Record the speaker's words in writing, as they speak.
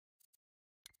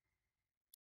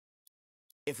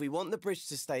If we want the bridge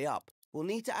to stay up, we'll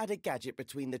need to add a gadget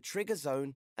between the trigger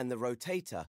zone and the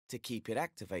rotator to keep it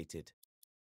activated.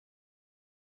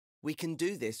 We can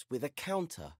do this with a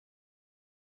counter.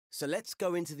 So let's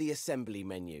go into the assembly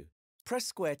menu. Press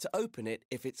square to open it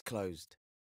if it's closed.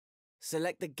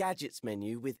 Select the Gadgets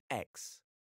menu with X.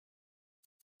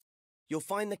 You'll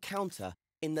find the counter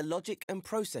in the Logic and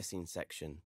Processing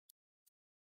section.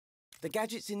 The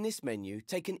gadgets in this menu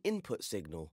take an input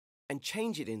signal and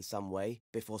change it in some way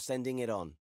before sending it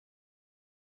on.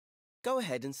 Go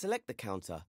ahead and select the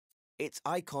counter. Its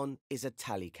icon is a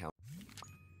tally counter.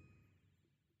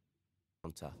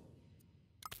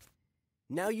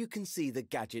 Now you can see the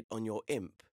gadget on your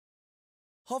IMP.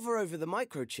 Hover over the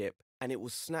microchip and it will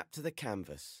snap to the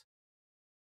canvas.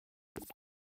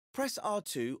 Press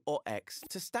R2 or X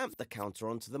to stamp the counter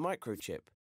onto the microchip,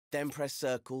 then press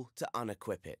circle to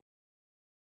unequip it.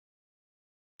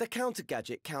 The counter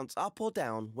gadget counts up or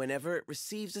down whenever it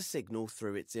receives a signal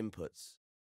through its inputs.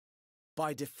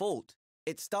 By default,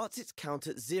 it starts its count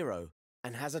at 0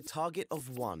 and has a target of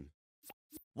 1.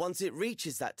 Once it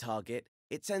reaches that target,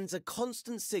 it sends a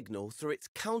constant signal through its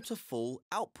counter-full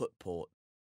output port.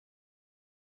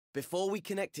 Before we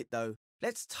connect it though,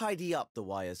 let's tidy up the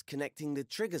wires connecting the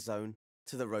trigger zone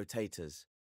to the rotators.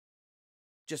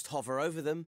 Just hover over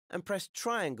them and press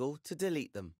triangle to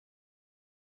delete them.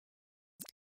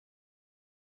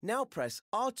 Now press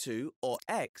R2 or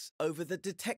X over the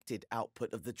detected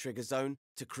output of the trigger zone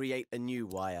to create a new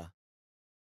wire.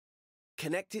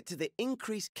 Connect it to the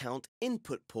increase count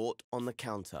input port on the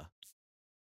counter.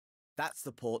 That's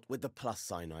the port with the plus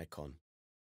sign icon.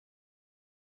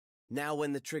 Now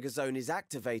when the trigger zone is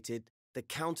activated, the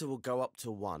counter will go up to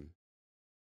 1.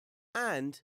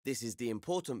 And, this is the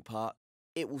important part,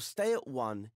 it will stay at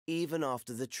 1 even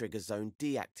after the trigger zone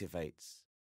deactivates.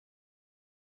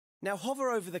 Now hover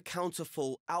over the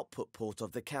counter-full output port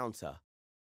of the counter.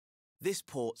 This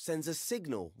port sends a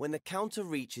signal when the counter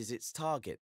reaches its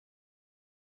target.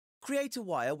 Create a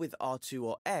wire with R2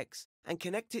 or X and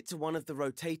connect it to one of the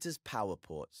rotator's power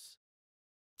ports.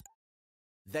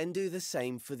 Then do the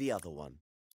same for the other one.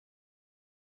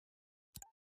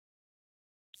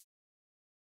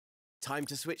 Time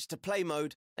to switch to play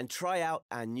mode and try out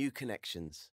our new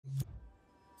connections.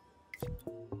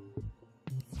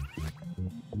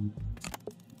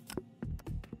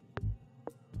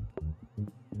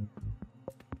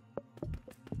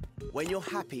 When you're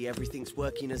happy everything's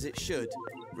working as it should,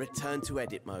 return to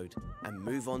edit mode and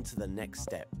move on to the next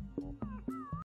step.